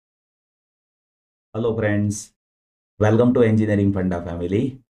Hello friends, welcome to Engineering Funda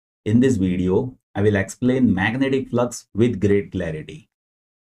family. In this video, I will explain magnetic flux with great clarity.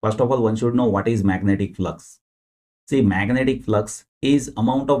 First of all, one should know what is magnetic flux. See, magnetic flux is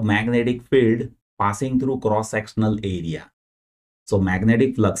amount of magnetic field passing through cross-sectional area. So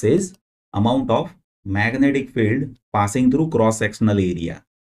magnetic flux is amount of magnetic field passing through cross-sectional area.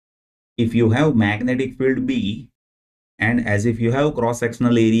 If you have magnetic field B and as if you have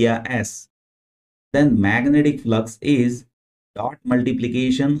cross-sectional area S, then magnetic flux is dot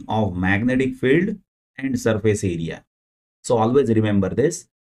multiplication of magnetic field and surface area. So always remember this,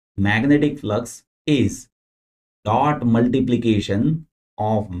 magnetic flux is dot multiplication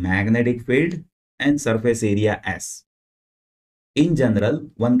of magnetic field and surface area S. In general,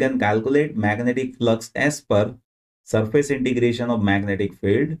 one can calculate magnetic flux as per surface integration of magnetic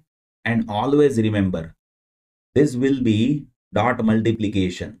field, and always remember this will be dot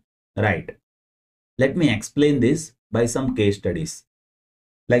multiplication, right? Let me explain this by some case studies.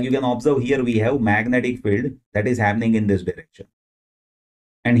 Like you can observe here we have magnetic field that is happening in this direction.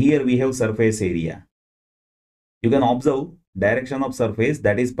 And here we have surface area. You can observe direction of surface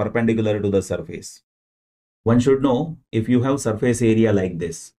that is perpendicular to the surface. One should know if you have surface area like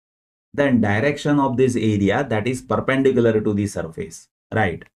this, then direction of this area that is perpendicular to the surface,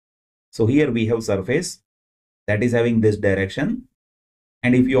 right? So here we have surface that is having this direction.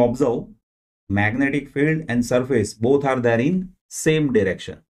 And if you observe, magnetic field and surface both are there in same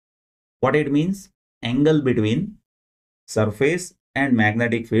direction. What it means? Angle between surface and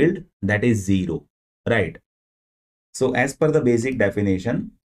magnetic field, that is 0, right? So as per the basic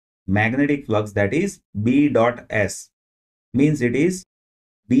definition, magnetic flux, that is B dot S, means it is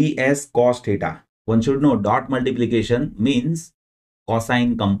Bs cos theta. One should know dot multiplication means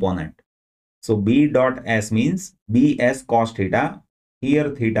cosine component. So B dot S means Bs cos theta. Here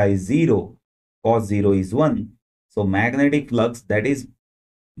theta is 0. Cos 0 is 1. So magnetic flux, that is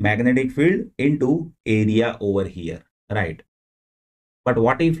magnetic field into area over here, right? But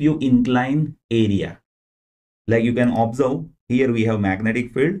what if you incline area? Like you can observe here we have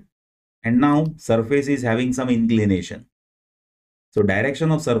magnetic field and now surface is having some inclination. So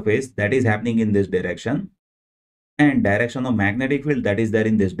direction of surface that is happening in this direction and direction of magnetic field that is there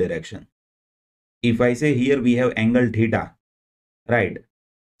in this direction. If I say here we have angle theta, right?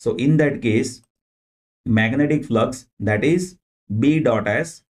 So in that case, magnetic flux, that is B dot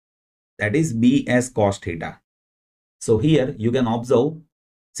S, that is Bs cos theta. So here you can observe,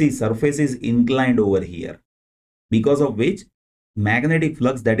 see, surface is inclined over here, because of which magnetic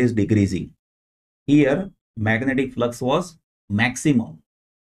flux that is decreasing. Here magnetic flux was maximum.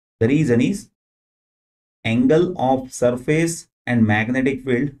 The reason is angle of surface and magnetic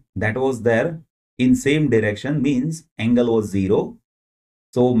field that was there in same direction, means angle was 0.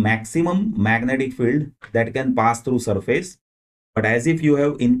 So maximum magnetic field that can pass through surface, but as if you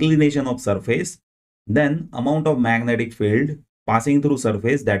have inclination of surface, then amount of magnetic field passing through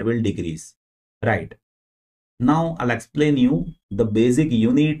surface that will decrease, right? Now I'll explain you the basic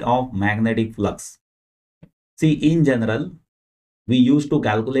unit of magnetic flux. See, in general, we used to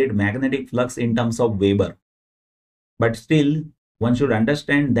calculate magnetic flux in terms of Weber, but still one should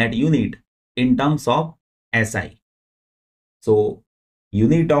understand that unit in terms of SI. So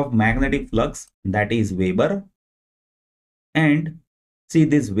unit of magnetic flux, that is Weber, and see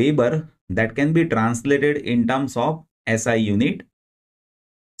this Weber that can be translated in terms of SI unit.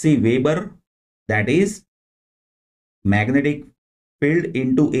 See, Weber, that is magnetic field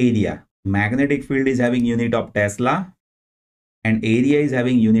into area. Magnetic field is having unit of Tesla and area is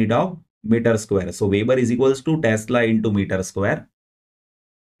having unit of meter square. So Weber is equals to Tesla into meter square,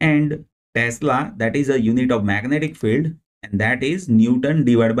 and Tesla, that is a unit of magnetic field, and that is Newton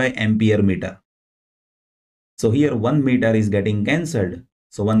divided by ampere meter. So here 1 meter is getting cancelled.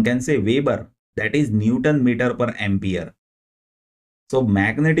 So one can say Weber, that is Newton meter per ampere. So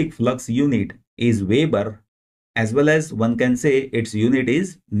magnetic flux unit is Weber, as well as one can say its unit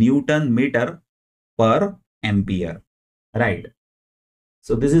is Newton meter per ampere, right?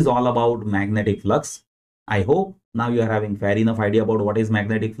 So this is all about magnetic flux. I hope now you are having fair enough idea about what is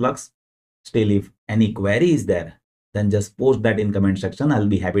magnetic flux. Still, if any query is there, then just post that in comment section. I'll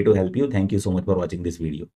be happy to help you. Thank you so much for watching this video.